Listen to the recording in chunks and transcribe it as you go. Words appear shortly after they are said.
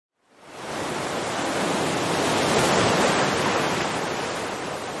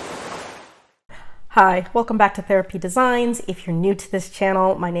Hi, welcome back to Therapy Designs. If you're new to this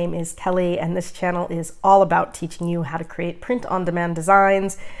channel, my name is Kelly, and this channel is all about teaching you how to create print-on-demand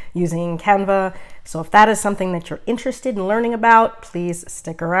designs using Canva. So if that is something that you're interested in learning about, please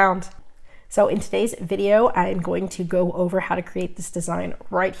stick around. So in today's video, I'm going to go over how to create this design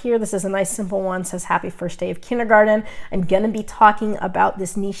right here. This is a nice simple one, says happy first day of kindergarten. I'm gonna be talking about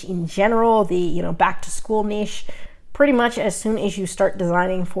this niche in general, the back to school niche. Pretty much as soon as you start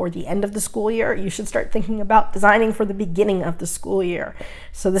designing for the end of the school year, you should start thinking about designing for the beginning of the school year.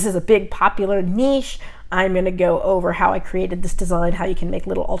 So this is a big popular niche. I'm going to go over how I created this design, how you can make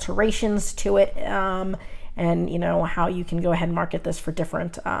little alterations to it, and how you can go ahead and market this for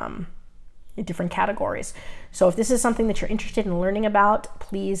different categories. So if this is something that you're interested in learning about,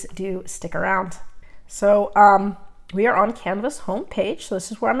 please do stick around. So we are on Canva's homepage, so this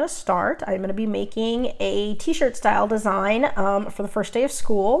is where I'm going to start. I'm going to be making a t-shirt style design for the first day of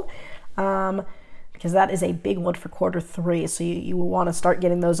school, because that is a big one for quarter 3. So you will want to start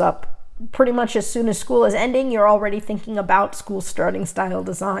getting those up pretty much as soon as school is ending. You're already thinking about school starting style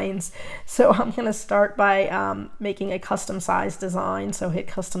designs. So I'm going to start by making a custom size design. So hit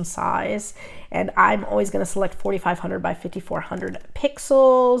custom size, and I'm always going to select 4500 by 5400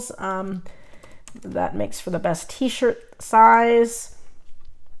 pixels. That makes for the best t-shirt size.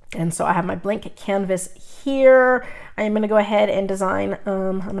 And so I have my blank canvas here. I am going to go ahead and design,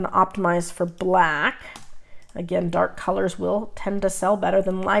 I'm going to optimize for black. Again, dark colors will tend to sell better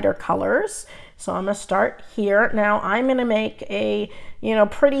than lighter colors. So I'm going to start here. Now I'm going to make a,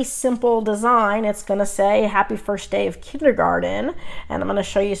 pretty simple design. It's going to say happy first day of kindergarten. And I'm going to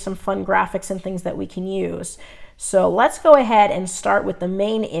show you some fun graphics and things that we can use. So let's go ahead and start with the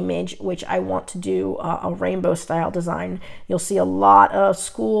main image, which I want to do a rainbow style design. You'll see a lot of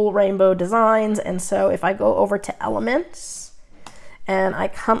school rainbow designs. And so if I go over to elements and I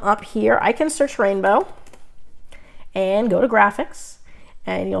come up here, I can search rainbow and go to graphics,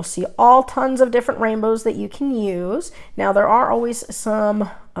 and you'll see all tons of different rainbows that you can use. Now there are always some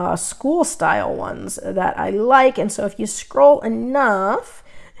school style ones that I like. And so if you scroll enough,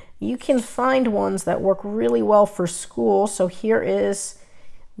 you can find ones that work really well for school. So here is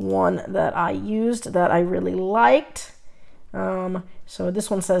one that I used that I really liked. So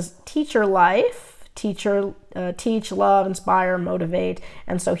this one says teacher life, teach, love, inspire, motivate.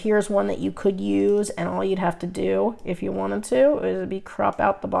 And so here's one that you could use, and all you'd have to do if you wanted to is crop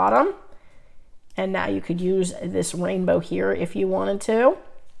out the bottom. And now you could use this rainbow here if you wanted to.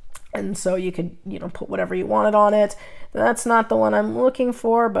 And so you could, put whatever you wanted on it. That's not the one I'm looking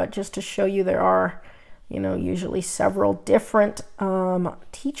for, but just to show you there are, usually several different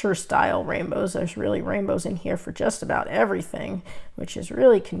teacher style rainbows. There's really rainbows in here for just about everything, which is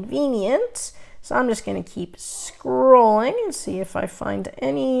really convenient. So I'm just going to keep scrolling and see if I find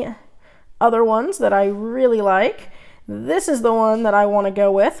any other ones that I really like. This is the one that I want to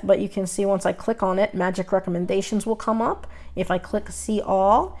go with, but you can see once I click on it, magic recommendations will come up. If I click see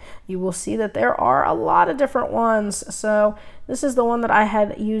all, you will see that there are a lot of different ones. So this is the one that I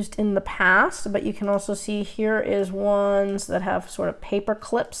had used in the past, but you can also see here is ones that have sort of paper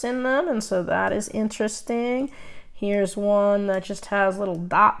clips in them, and so that is interesting. Here's one that just has little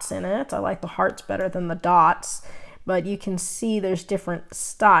dots in it. I like the hearts better than the dots. But you can see there's different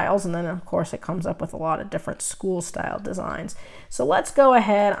styles, and then of course it comes up with a lot of different school style designs. So let's go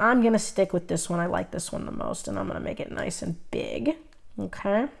ahead. I'm going to stick with this one. I like this one the most, and I'm going to make it nice and big.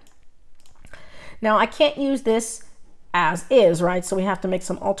 Okay. Now I can't use this as is, right? So we have to make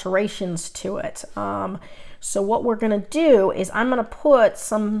some alterations to it. So what we're going to do is I'm going to put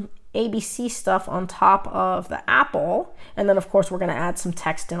some ABC stuff on top of the apple, and then of course we're going to add some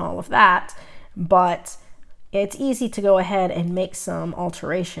text and all of that. But it's easy to go ahead and make some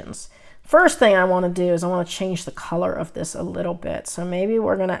alterations. First thing I want to do is I want to change the color of this a little bit. So maybe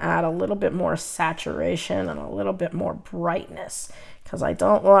we're going to add a little bit more saturation and a little bit more brightness, because I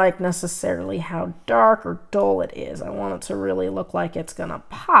don't like necessarily how dark or dull it is. I want it to really look like it's going to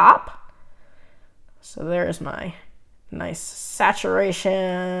pop. So there's my nice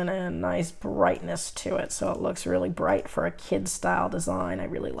saturation and nice brightness to it. So it looks really bright for a kid style design. I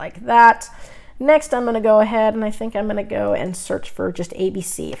really like that. Next, I'm going to go ahead and I think I'm going to go and search for just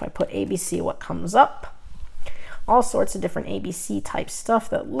ABC. If I put ABC, what comes up? All sorts of different ABC type stuff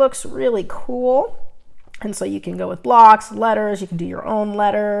that looks really cool. And so you can go with blocks, letters, you can do your own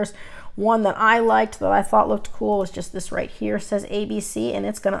letters. One that I liked that I thought looked cool was just this right here, says ABC, and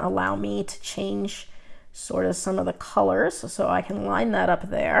it's going to allow me to change sort of some of the colors. So I can line that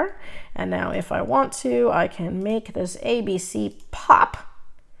up there. And now if I want to, I can make this ABC pop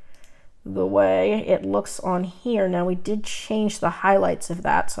the way it looks on here. Now we did change the highlights of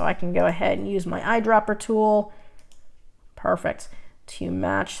that, so I can go ahead and use my eyedropper tool. Perfect. To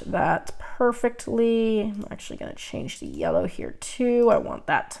match that perfectly. I'm actually going to change the yellow here too. I want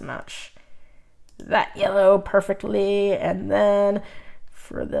that to match that yellow perfectly. And then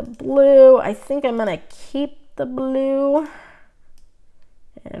for the blue, I think I'm going to keep the blue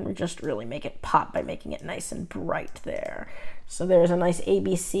and just really make it pop by making it nice and bright there. So there's a nice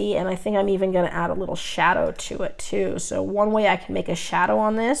ABC, and I think I'm even going to add a little shadow to it too. So one way I can make a shadow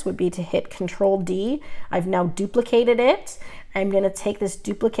on this would be to hit Control D. I've now duplicated it. I'm going to take this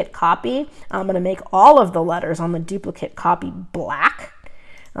duplicate copy. I'm going to make all of the letters on the duplicate copy black.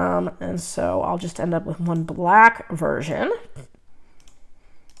 And so I'll just end up with one black version.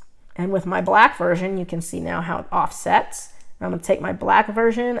 And with my black version, you can see now how it offsets. I'm going to take my black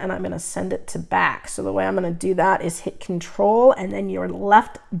version and I'm going to send it to back. So the way I'm going to do that is hit Control and then your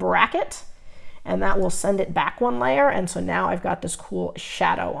left bracket, and that will send it back one layer. And so now I've got this cool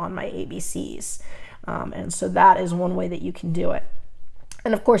shadow on my ABCs. And so that is one way that you can do it.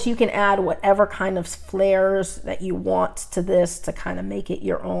 And of course you can add whatever kind of flares that you want to this to kind of make it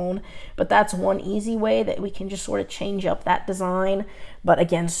your own. But that's one easy way that we can just sort of change up that design. But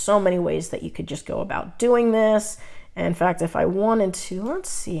again, so many ways that you could just go about doing this. And in fact, if I wanted to, let's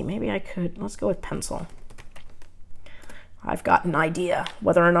see, maybe I could, let's go with pencil. I've got an idea.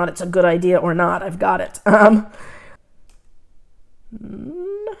 Whether or not it's a good idea or not, I've got it.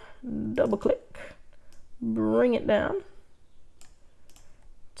 Double click. Bring it down,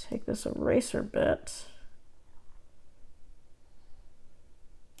 take this eraser bit,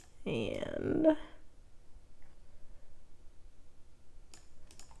 and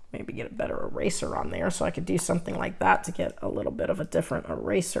maybe get a better eraser on there so I could do something like that to get a little bit of a different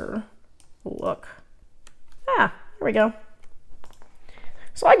eraser look. Ah, there we go.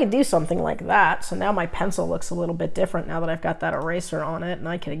 So I could do something like that. So now my pencil looks a little bit different now that I've got that eraser on it. And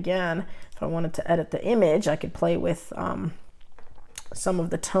I could, again, if I wanted to edit the image, I could play with some of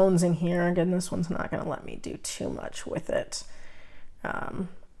the tones in here. Again, this one's not going to let me do too much with it.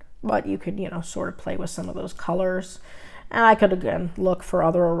 But you could, you know, sort of play with some of those colors. And I could, again, look for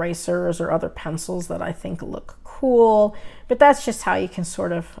other erasers or other pencils that I think look cool. But that's just how you can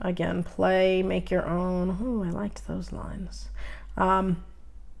sort of, again, play, make your own. Ooh, I liked those lines.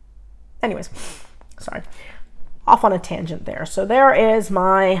 Anyways, sorry, off on a tangent there. So there is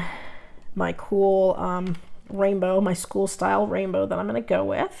my cool rainbow, my school style rainbow that I'm going to go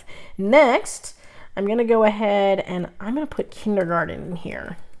with. Next, I'm going to go ahead and I'm going to put kindergarten in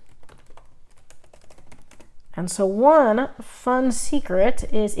here. And so one fun secret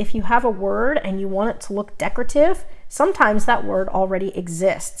is if you have a word and you want it to look decorative, sometimes that word already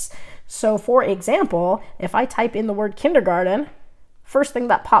exists. So for example, if I type in the word kindergarten, first thing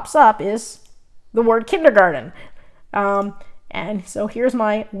that pops up is the word kindergarten. And so here's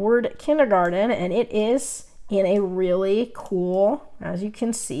my word kindergarten, and it is in a really cool, as you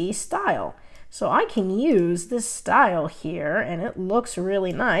can see, style. So I can use this style here, and it looks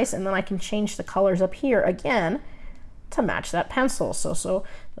really nice, and then I can change the colors up here again to match that pencil. So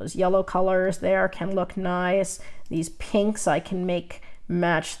those yellow colors there can look nice. These pinks I can make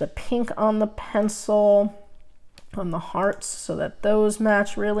match the pink on the pencil, on the hearts, so that those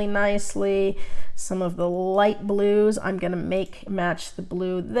match really nicely. Some of the light blues I'm gonna make match the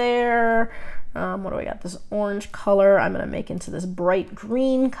blue there. What do I got? This orange color I'm gonna make into this bright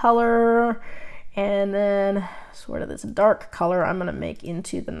green color, and then sort of this dark color I'm gonna make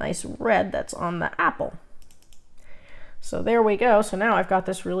into the nice red that's on the apple. So there we go. So now I've got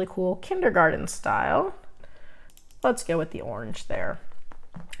this really cool kindergarten style. Let's go with the orange there.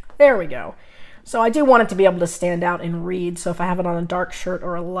 There we go. So I do want it to be able to stand out and read. So if I have it on a dark shirt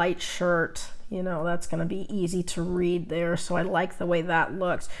or a light shirt, you know, that's going to be easy to read there. So I like the way that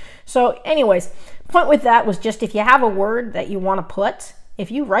looks. So anyways, point with that was just if you have a word that you want to put, if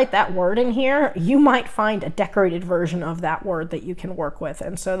you write that word in here, you might find a decorated version of that word that you can work with.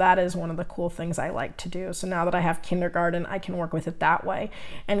 And so that is one of the cool things I like to do. So now that I have kindergarten, I can work with it that way.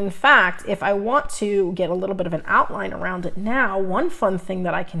 And in fact, if I want to get a little bit of an outline around it now, one fun thing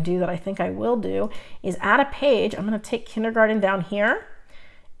that I can do that I think I will do is add a page. I'm going to take kindergarten down here,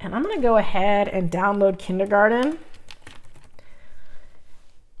 and I'm going to go ahead and download kindergarten.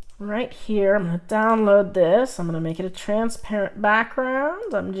 Right here, I'm going to download this. I'm going to make it a transparent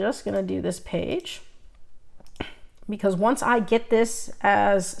background. I'm just going to do this page because once I get this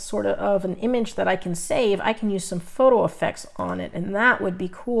as sort of an image that I can save, I can use some photo effects on it, and that would be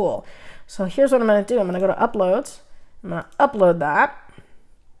cool. So here's what I'm going to do. I'm going to go to Uploads. I'm going to upload that,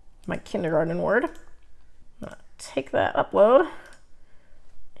 my kindergarten word. I'm going to take that upload,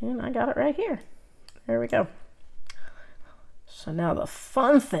 And I got it right here. There we go. So now the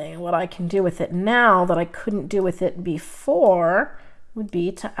fun thing, what I can do with it now that I couldn't do with it before, would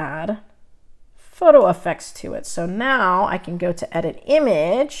be to add photo effects to it. So now I can go to edit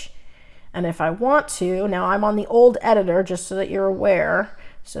image, and if I want to, now I'm on the old editor just so that you're aware.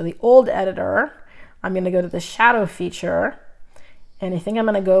 So the old editor, I'm going to go to the shadow feature, and I think I'm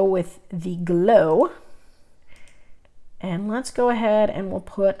going to go with the glow. And let's go ahead and we'll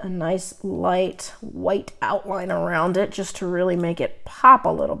put a nice light white outline around it just to really make it pop a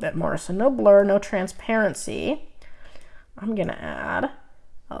little bit more. So no blur, no transparency. I'm going to add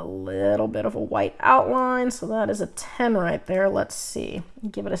a little bit of a white outline. So that is a 10 right there. Let's see.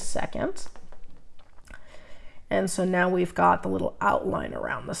 Give it a second. And so now we've got the little outline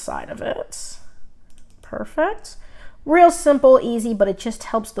around the side of it. Perfect. Real simple, easy, but it just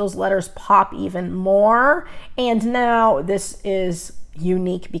helps those letters pop even more. And now this is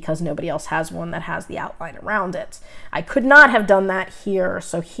unique because nobody else has one that has the outline around it. I could not have done that here.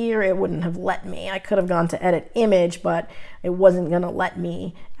 So here it wouldn't have let me. I could have gone to edit image, but it wasn't going to let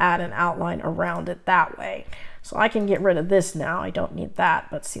me add an outline around it that way. So I can get rid of this now. I don't need that.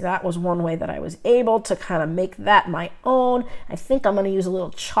 But see, that was one way that I was able to kind of make that my own. I think I'm going to use a little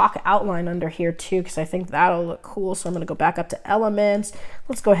chalk outline under here too, because I think that'll look cool. So I'm going to go back up to elements.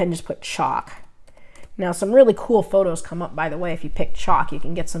 Let's go ahead and just put chalk. Now some really cool photos come up, by the way. If you pick chalk, you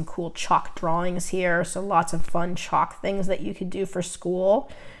can get some cool chalk drawings here. So lots of fun chalk things that you could do for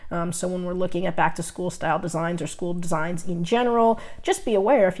school. So when we're looking at back to school style designs or school designs in general, just be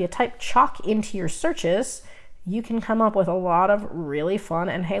aware if you type chalk into your searches, you can come up with a lot of really fun,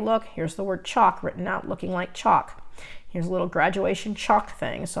 and hey look, here's the word chalk written out looking like chalk. Here's a little graduation chalk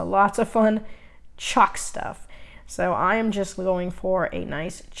thing. So lots of fun chalk stuff. So I am just going for a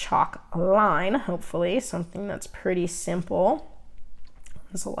nice chalk line, hopefully something that's pretty simple.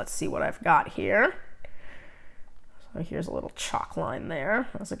 So let's see what I've got here. So here's a little chalk line there.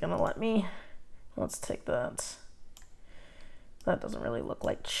 Is it gonna let me? Let's take that. That doesn't really look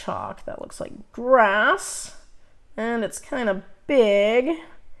like chalk. That looks like grass. And it's kind of big.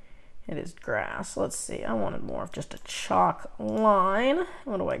 It is grass. Let's see. I wanted more of just a chalk line.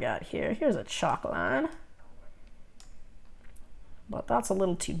 What do I got here? Here's a chalk line. But that's a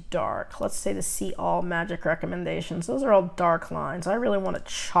little too dark. Let's say the see all magic recommendations. Those are all dark lines. I really want a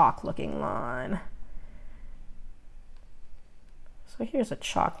chalk looking line. So here's a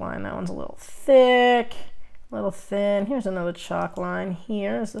chalk line. That one's a little thick. A little thin. Here's another chalk line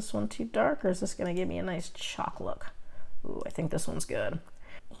here. Is this one too dark, or is this going to give me a nice chalk look? Ooh, I think this one's good.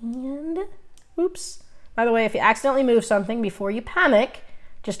 And oops. By the way, if you accidentally move something, before you panic,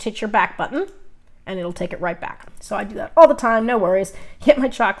 just hit your back button and it'll take it right back. So I do that all the time, no worries. Get my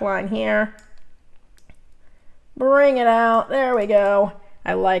chalk line here. Bring it out. There we go.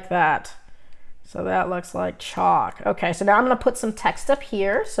 I like that. So that looks like chalk. Okay, so now I'm going to put some text up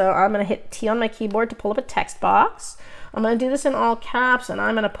here. So I'm going to hit T on my keyboard to pull up a text box. I'm going to do this in all caps, and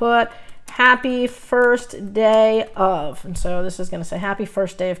I'm going to put happy first day of. And so this is going to say happy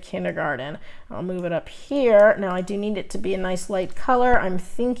first day of kindergarten. I'll move it up here. Now I do need it to be a nice light color. I'm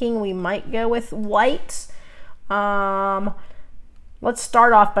thinking we might go with white. Let's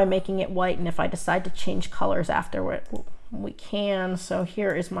start off by making it white, and if I decide to change colors afterward, we can. So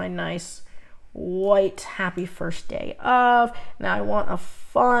here is my nice white happy first day of. Now I want a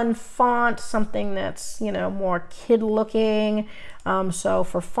fun font, something that's, you know, more kid looking. So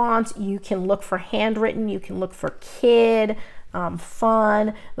for fonts, you can look for handwritten, you can look for kid,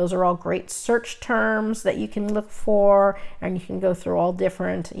 fun. Those are all great search terms that you can look for, and you can go through all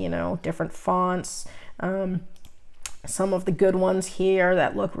different, you know, different fonts. Some of the good ones here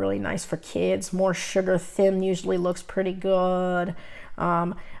that look really nice for kids. More sugar thin usually looks pretty good.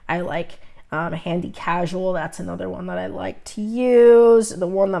 I like handy casual. That's another one that I like to use. The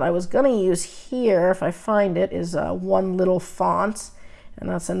one that I was going to use here, if I find it, is One Little Font, and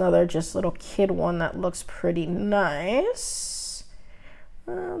that's another just little kid one that looks pretty nice.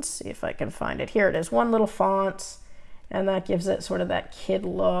 Let's see if I can find it. Here it is, One Little Font, and that gives it sort of that kid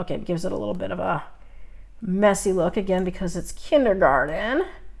look. It gives it a little bit of a messy look, again, because it's kindergarten.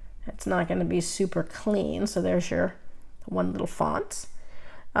 It's not going to be super clean. So there's your One Little Font.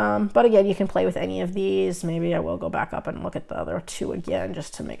 But again, you can play with any of these. Maybe I will go back up and look at the other two again,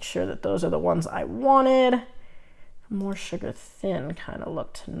 just to make sure that those are the ones I wanted. More sugar thin kind of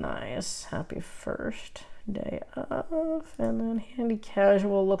looked nice. Happy first day of. And then handy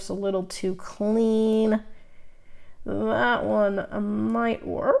casual looks a little too clean. That one might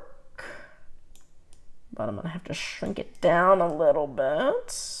work, but I'm gonna have to shrink it down a little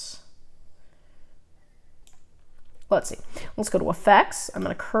bit. let's see. Let's go to effects. I'm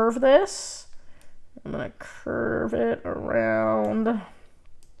going to curve this. I'm going to curve it around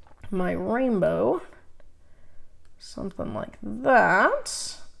my rainbow. Something like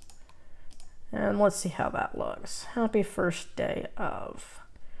that. And let's see how that looks. Happy first day of.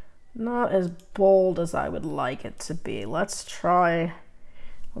 Not as bold as I would like it to be. Let's try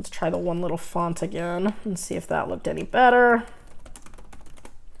the one little font again and see if that looked any better.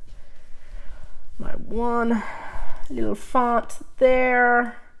 My one little font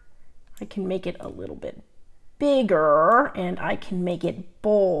there. I can make it a little bit bigger and I can make it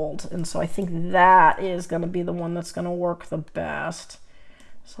bold. And so I think that is going to be the one that's going to work the best.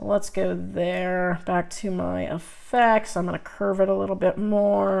 So let's go there, back to my effects. I'm going to curve it a little bit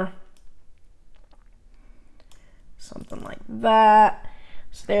more. Something like that.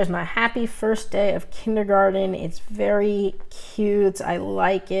 So there's my happy first day of kindergarten. It's very cute. I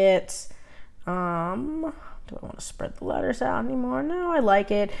like it. Do I want to spread the letters out anymore? No, I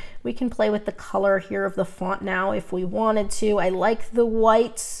like it. We can play with the color here of the font now if we wanted to. I like the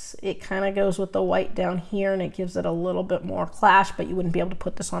whites. It kind of goes with the white down here and it gives it a little bit more clash, but you wouldn't be able to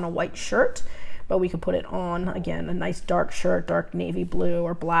put this on a white shirt. But we could put it on, again, a nice dark shirt, dark navy blue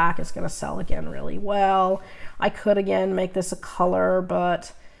or black. It's going to sell again really well. I could, again, make this a color,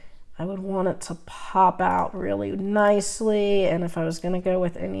 but I would want it to pop out really nicely. And if I was going to go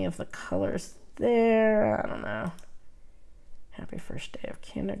with any of the colors there, I don't know. Happy first day of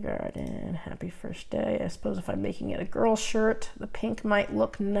kindergarten, happy first day. I suppose if I'm making it a girl shirt, the pink might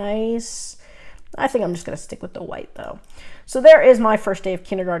look nice. I think I'm just going to stick with the white though. So there is my first day of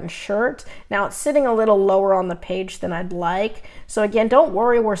kindergarten shirt. Now it's sitting a little lower on the page than I'd like. So again, don't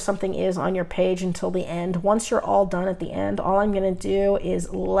worry where something is on your page until the end. Once you're all done at the end, all I'm going to do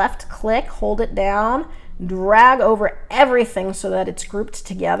is left click, hold it down, drag over everything so that it's grouped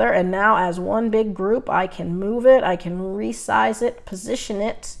together. And now as one big group, I can move it, I can resize it, position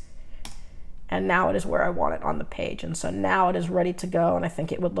it. And now it is where I want it on the page. And so now it is ready to go. And I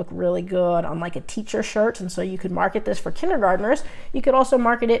think it would look really good on like a teacher shirt. And so you could market this for kindergartners. You could also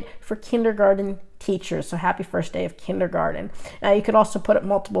market it for kindergarten teachers. So happy first day of kindergarten. Now you could also put up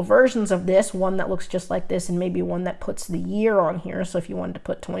multiple versions of this, one that looks just like this and maybe one that puts the year on here. So if you wanted to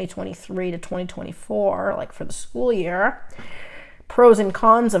put 2023 to 2024, like for the school year, pros and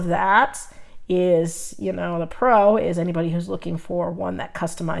cons of that is, you know, the pro is anybody who's looking for one that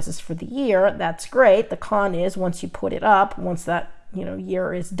customizes for the year. That's great. The con is once you put it up, once that, you know,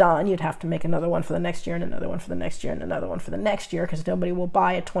 year is done, you'd have to make another one for the next year and another one for the next year and another one for the next year because nobody will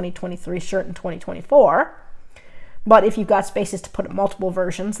buy a 2023 shirt in 2024. But if you've got spaces to put up multiple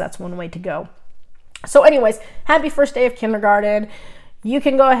versions, that's one way to go. So anyways, happy first day of kindergarten. You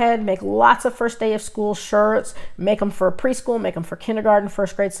can go ahead and make lots of first day of school shirts, make them for preschool, make them for kindergarten,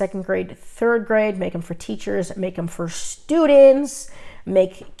 first grade, second grade, third grade, make them for teachers, make them for students,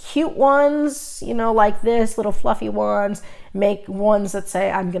 make cute ones, you know, like this, little fluffy ones, make ones that say,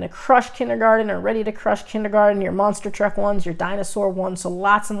 I'm going to crush kindergarten or ready to crush kindergarten, your monster truck ones, your dinosaur ones. So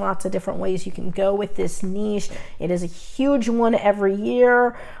lots and lots of different ways you can go with this niche. It is a huge one every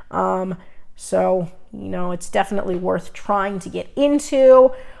year. So, you know, it's definitely worth trying to get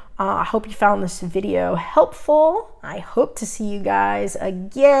into. I hope you found this video helpful. I hope to see you guys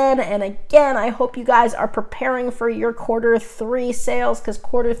again and again. I hope you guys are preparing for your Q3 sales because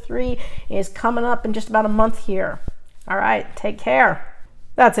Q3 is coming up in just about a month here. All right, take care.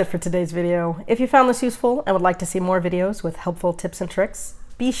 That's it for today's video. If you found this useful and would like to see more videos with helpful tips and tricks,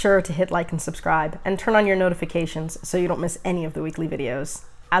 be sure to hit like and subscribe and turn on your notifications so you don't miss any of the weekly videos.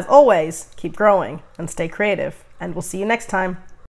 As always, keep growing and stay creative, and we'll see you next time.